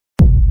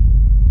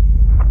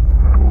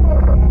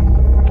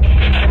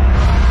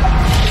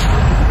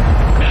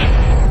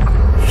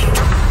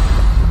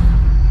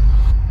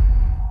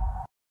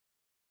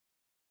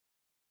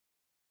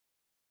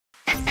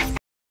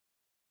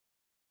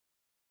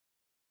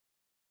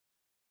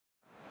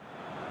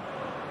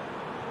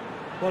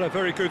Well, a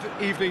very good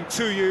evening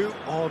to you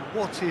on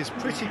what is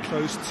pretty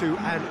close to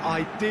an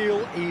ideal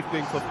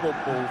evening for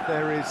football.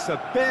 There is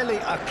barely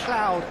a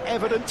cloud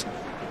evident.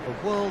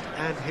 The world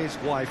and his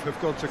wife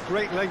have gone to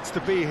great lengths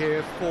to be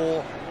here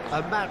for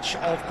a match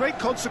of great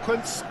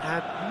consequence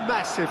and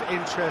massive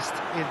interest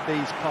in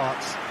these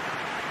parts.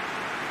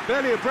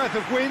 Barely a breath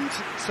of wind,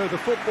 so the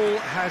football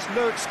has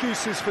no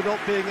excuses for not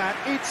being at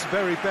its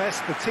very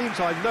best. The teams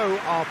I know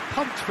are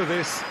pumped for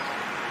this.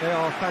 There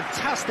are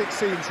fantastic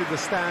scenes in the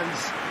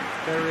stands.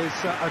 There is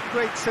a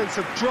great sense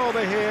of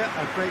drama here,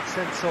 a great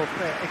sense of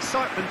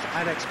excitement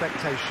and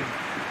expectation.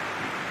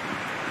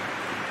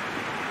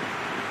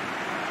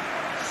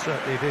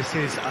 Certainly this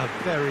is a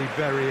very,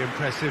 very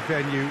impressive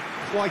venue,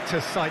 quite a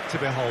sight to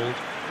behold.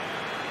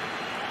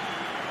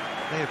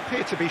 They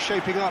appear to be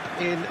shaping up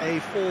in a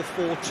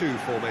 4-4-2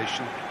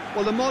 formation.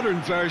 Well, the modern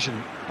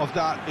version of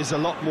that is a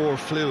lot more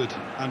fluid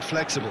and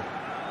flexible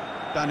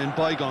than in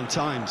bygone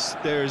times.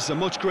 There's a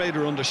much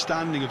greater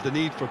understanding of the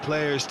need for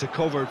players to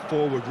cover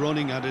forward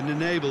running, and it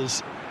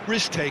enables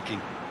risk-taking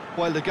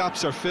while the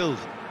gaps are filled.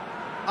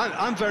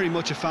 I'm very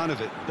much a fan of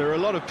it. There are a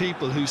lot of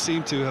people who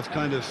seem to have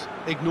kind of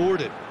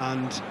ignored it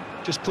and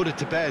just put it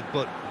to bed,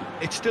 but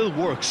it still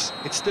works,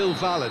 it's still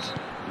valid,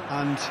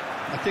 and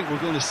I think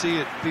we're going to see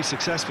it be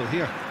successful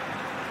here.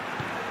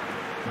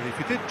 And if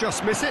you did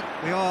just miss it,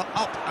 we are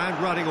up and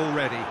running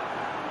already.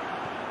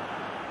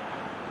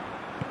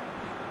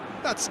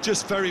 That's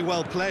just very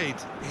well played.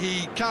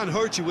 He can't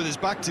hurt you with his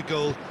back to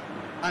goal,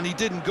 and he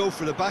didn't go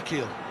for the back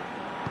heel.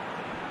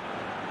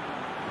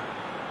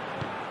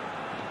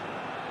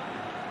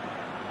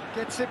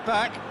 Gets it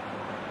back.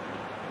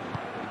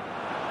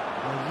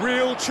 A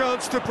real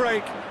chance to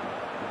break.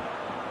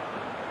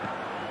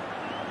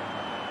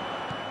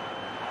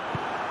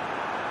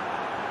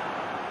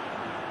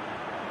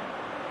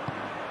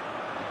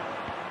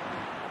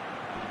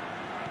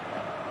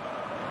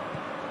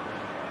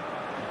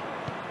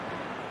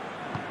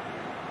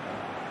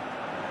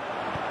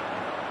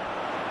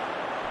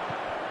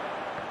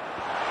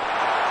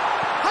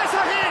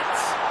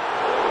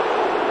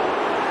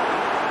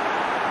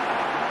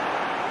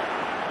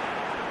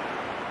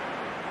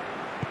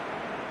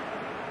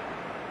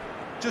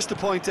 Just to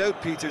point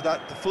out, Peter,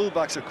 that the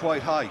fullbacks are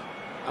quite high.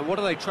 And what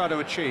do they try to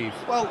achieve?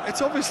 Well,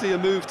 it's obviously a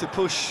move to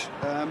push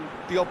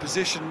the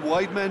opposition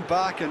wide men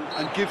back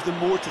and give them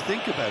more to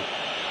think about.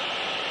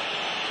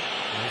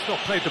 He's not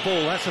played the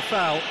ball, that's a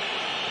foul.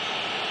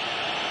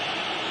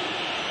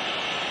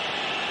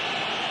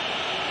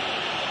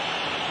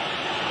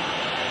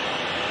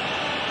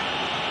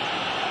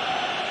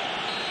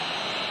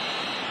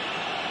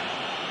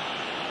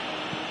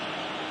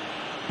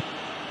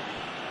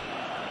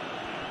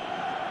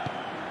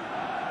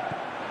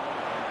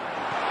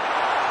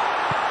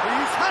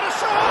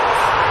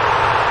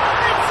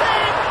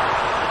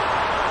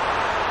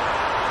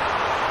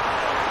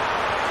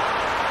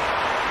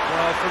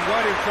 From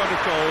right in front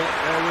of goal,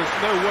 there was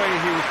no way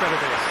he was going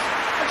to miss.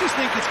 I just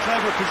think it's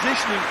clever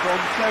positioning from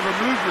clever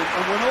movement,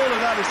 and when all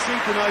of that is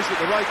synchronised with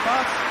the right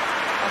pass,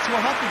 that's what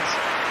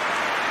happens.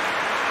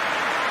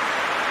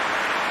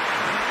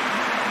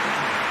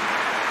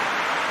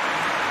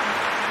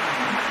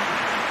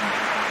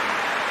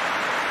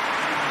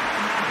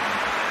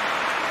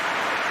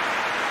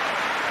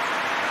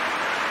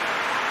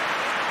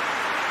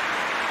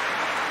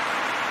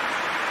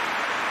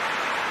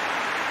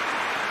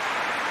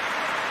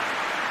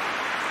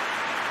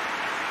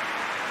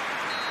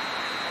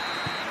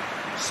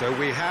 So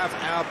we have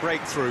our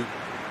breakthrough.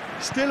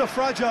 Still a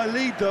fragile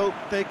lead, though.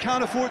 They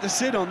can't afford to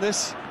sit on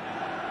this.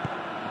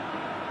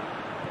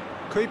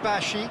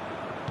 Kuibashi.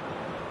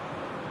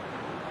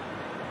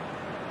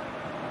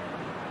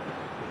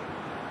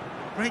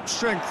 Great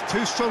strength,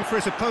 too strong for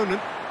his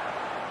opponent.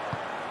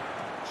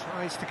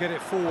 Tries to get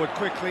it forward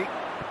quickly.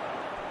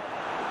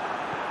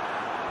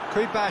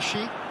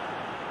 Kuibashi.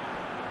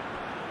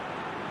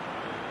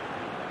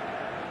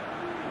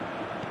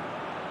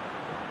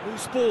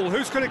 Loose ball,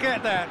 who's going to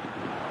get that?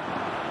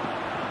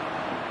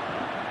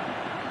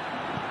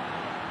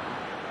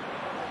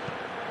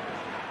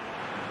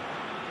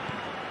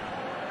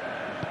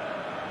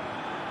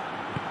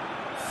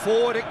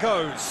 Forward it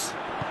goes.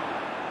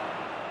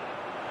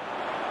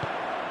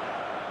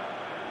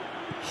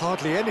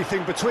 Hardly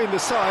anything between the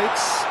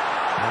sides.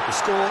 And the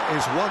score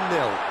is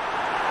 1-0.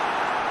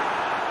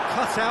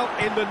 Cut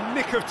out in the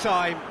nick of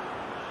time.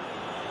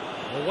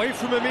 Away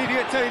from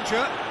immediate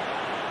danger.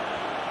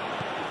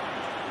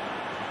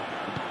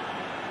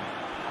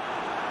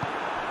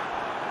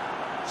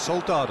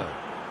 Soldado.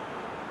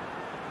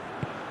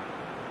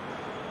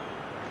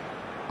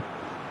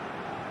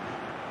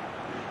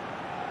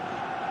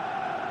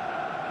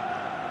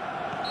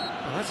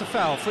 Well, that's a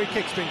foul. Free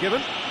kick's been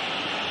given.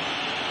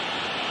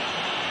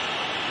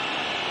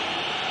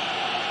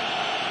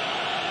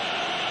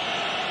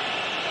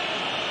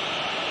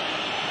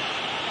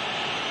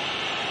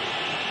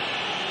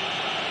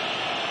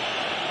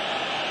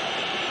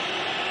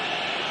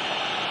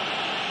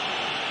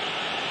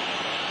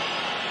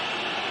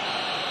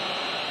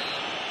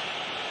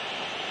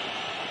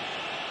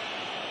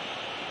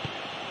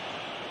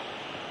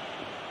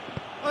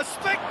 A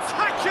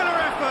spectacular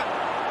effort!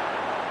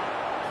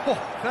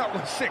 Oh, that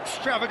was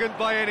extravagant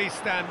by any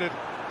standard.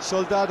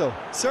 Soldado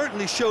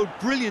certainly showed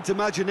brilliant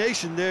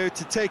imagination there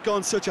to take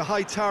on such a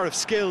high tower of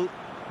skill.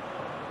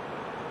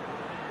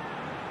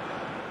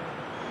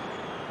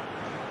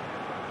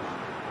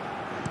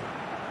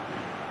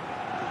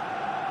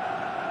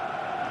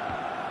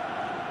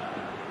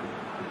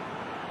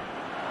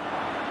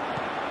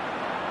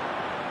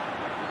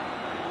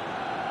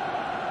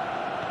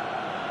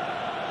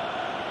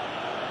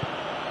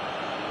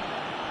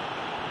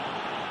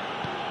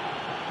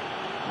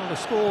 Well, the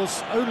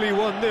score's only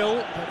 1-0,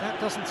 but that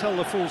doesn't tell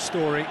the full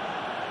story.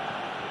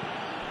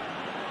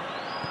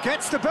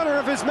 Gets the better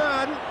of his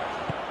man.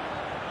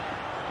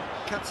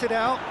 Cuts it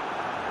out.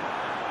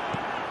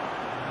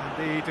 And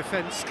the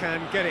defence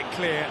can get it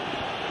clear.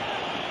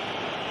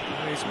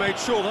 And he's made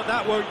sure that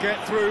that won't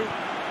get through.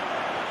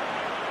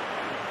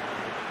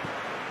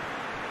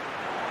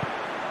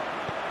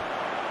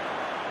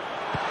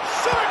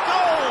 Shot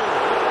goal!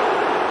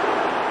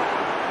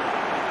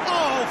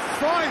 Oh,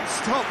 fine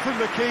stop from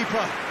the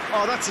keeper.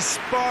 Oh, that's a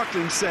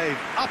sparkling save,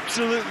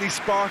 absolutely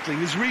sparkling.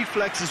 His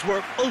reflexes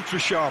were ultra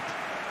sharp.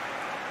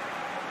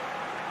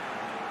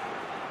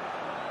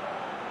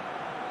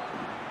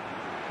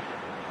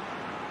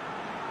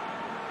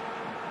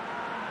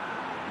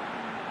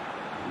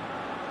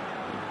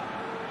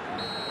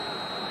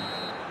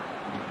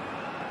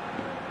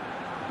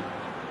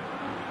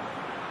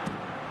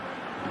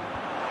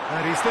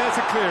 And he's there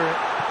to clear it.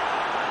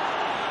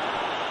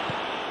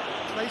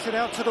 Plays it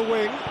out to the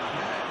wing.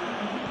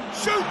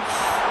 Shoots!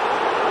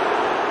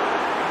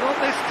 Not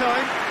this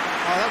time.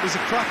 Oh, that was a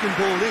cracking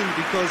ball in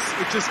because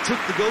it just took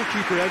the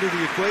goalkeeper out of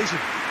the equation.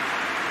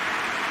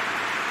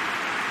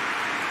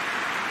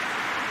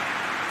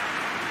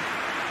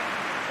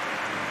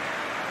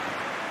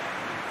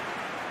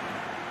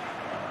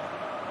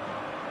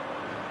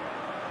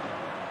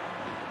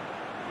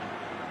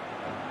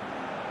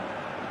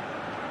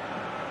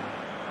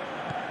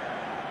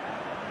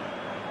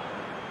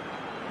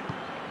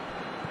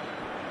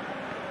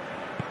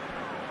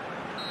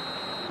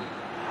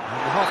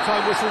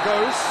 Half-time whistle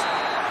goes.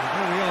 And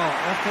there we are,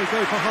 off they go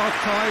for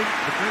half-time.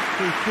 The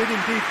breakthrough did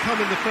indeed come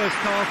in the first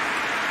half,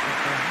 but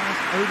there has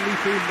only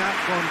been that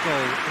one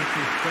goal. It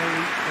is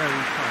very,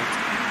 very tight.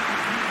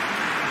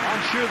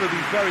 I'm sure they'll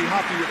be very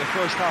happy with the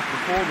first half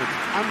performance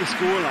and the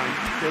scoreline.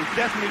 They'll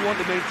definitely want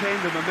to maintain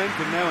the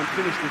momentum now and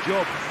finish the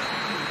job.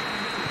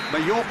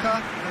 Mallorca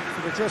to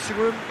the dressing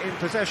room in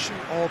possession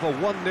of a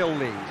 1-0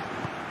 lead.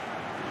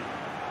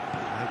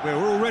 And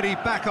we're already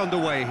back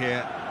underway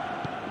here.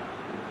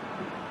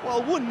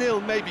 Well,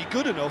 1-0 may be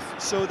good enough,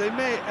 so they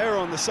may err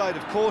on the side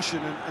of caution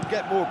and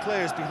get more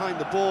players behind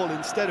the ball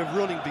instead of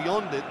running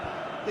beyond it.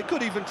 They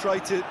could even try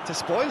to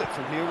spoil it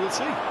from here, we'll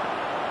see.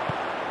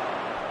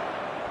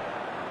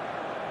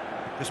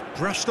 Just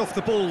brushed off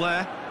the ball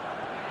there.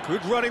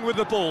 Good running with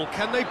the ball.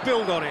 Can they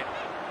build on it?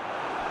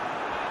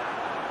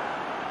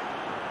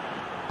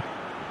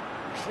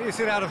 Clears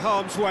it out of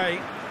harm's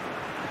way.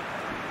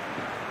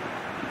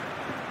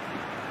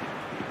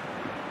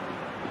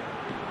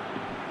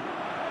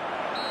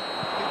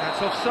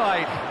 That's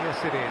offside.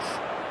 Yes, it is.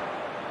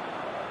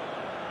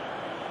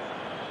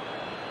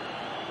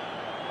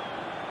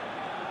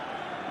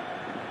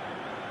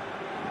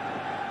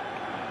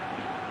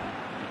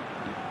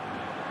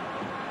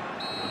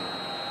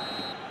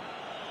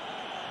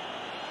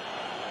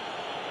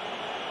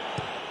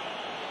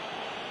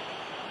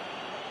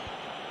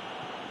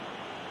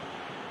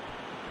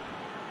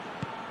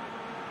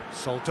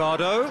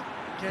 Soldado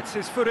gets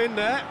his foot in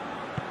there.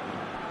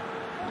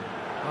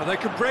 Oh, they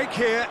can break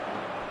here.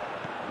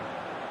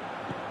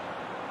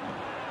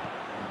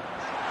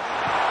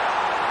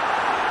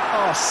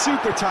 Oh,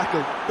 super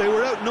tackle. They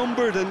were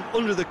outnumbered and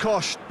under the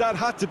cosh. That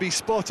had to be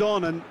spot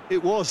on, and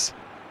it was.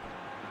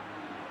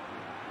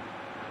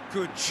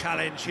 Good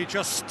challenge, he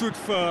just stood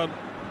firm.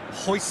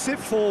 Hoists it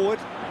forward.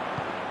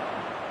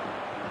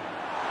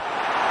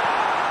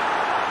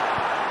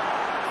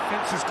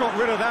 Fence has got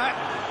rid of that.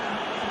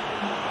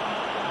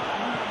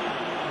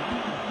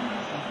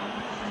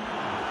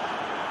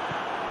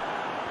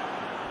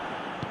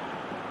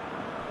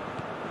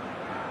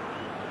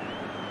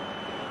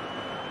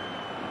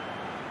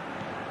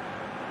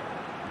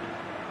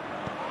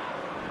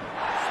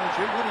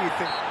 Jim, what do you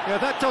think? Yeah,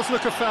 that does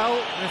look a foul.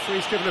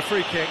 Referee's given a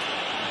free kick.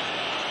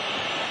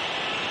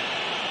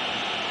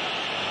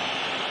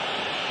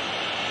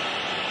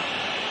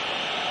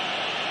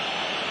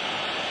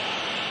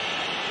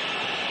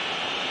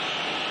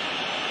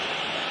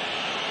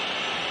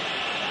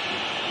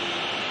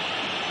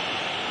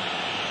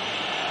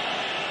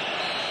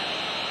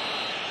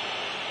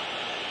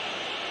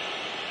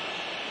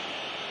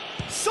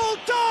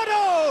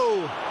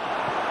 Soldado!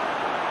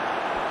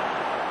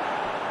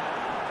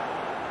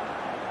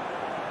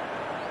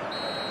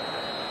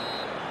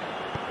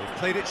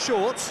 Played it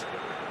short,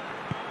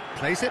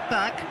 plays it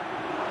back.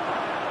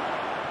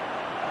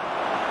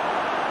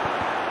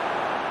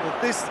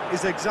 Well, this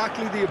is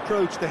exactly the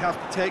approach they have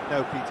to take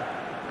now, Peter.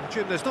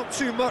 Jim, there's not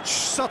too much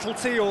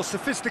subtlety or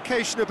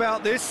sophistication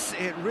about this.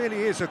 It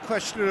really is a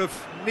question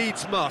of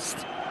needs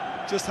must.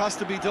 Just has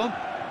to be done.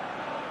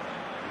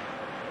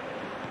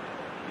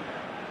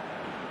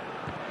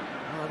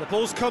 The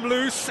ball's come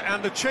loose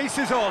and the chase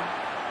is on.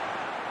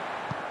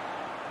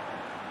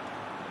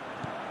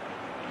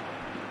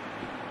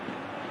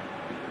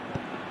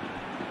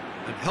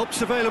 And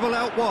help's available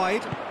out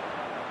wide.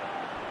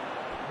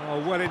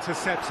 Oh, well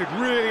intercepted,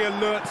 really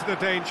alert to the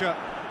danger.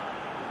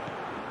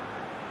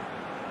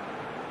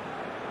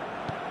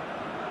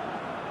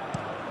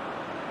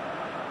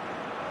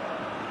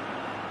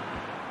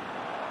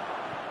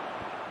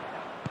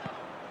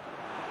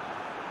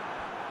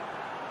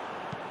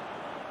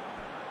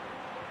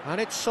 And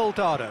it's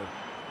Soldado.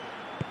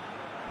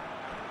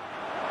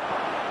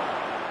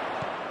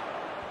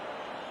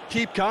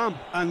 Keep calm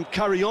and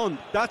carry on.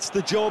 That's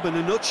the job in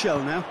a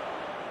nutshell now.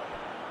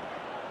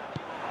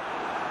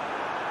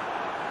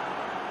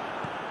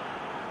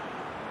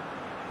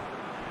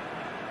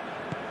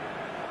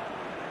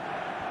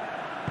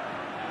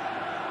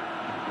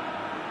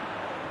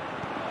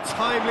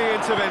 Timely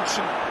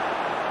intervention.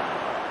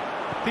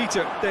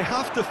 Peter, they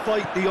have to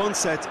fight the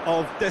onset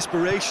of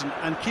desperation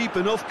and keep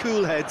enough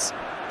cool heads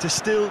to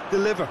still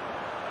deliver.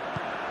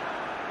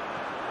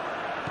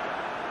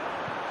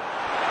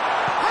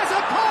 Has a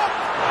pop!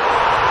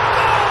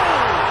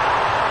 Goal!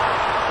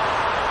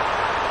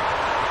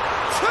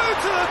 Two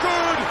to the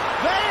good.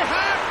 They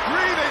have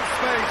breathing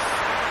space.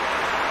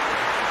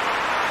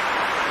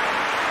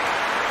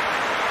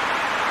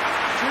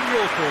 Jim,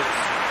 your thoughts?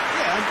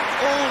 Yeah, and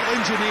all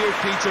engineered,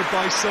 Peter,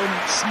 by some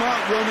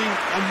smart running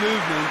and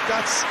movement.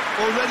 That's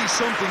already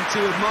something to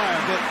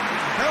admire, but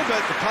how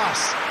about the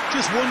pass?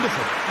 Just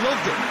wonderful.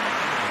 Loved it.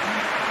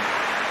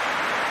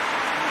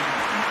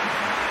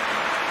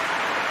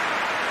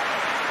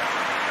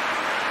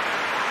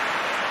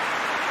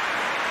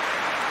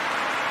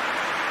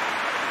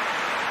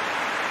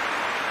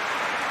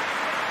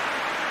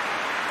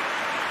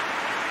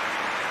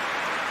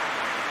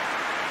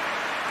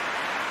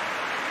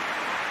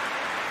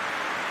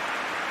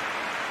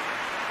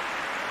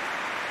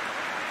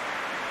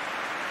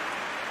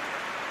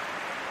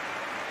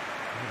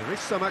 There is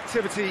some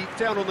activity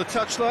down on the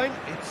touchline.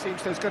 It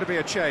seems there's going to be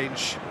a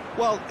change.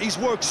 Well, he's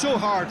worked so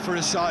hard for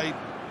his side,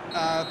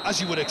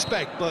 as you would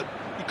expect, but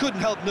you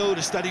couldn't help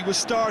notice that he was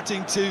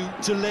starting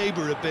to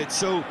labour a bit,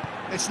 so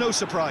it's no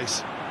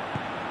surprise.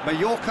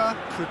 Mallorca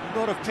could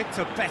not have picked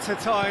a better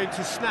time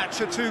to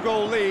snatch a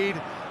two-goal lead.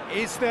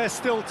 Is there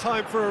still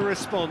time for a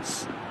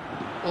response?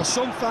 Well,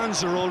 some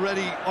fans are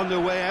already on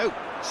their way out,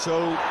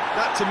 so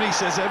that to me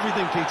says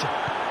everything, Peter.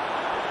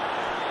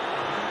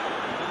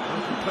 No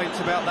complaints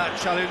about that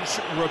challenge.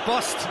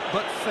 Robust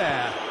but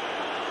fair.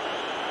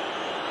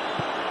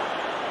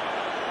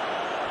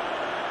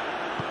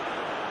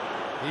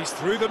 He's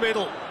through the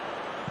middle.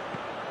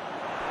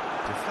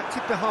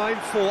 Deflected behind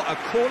for a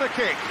corner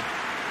kick.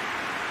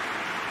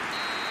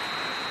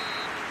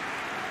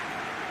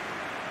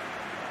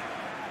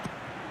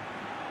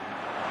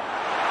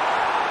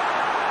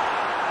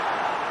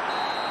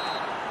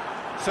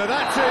 So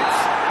that's it.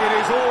 It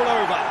is all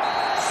over.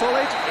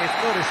 Solid, if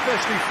not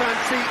especially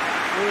fancy,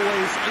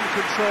 always in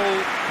control.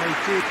 They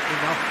did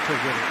enough to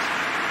win it.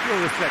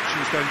 Your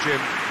reflections then,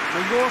 Jim?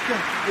 Mallorca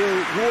will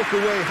walk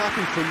away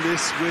happy from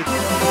this with...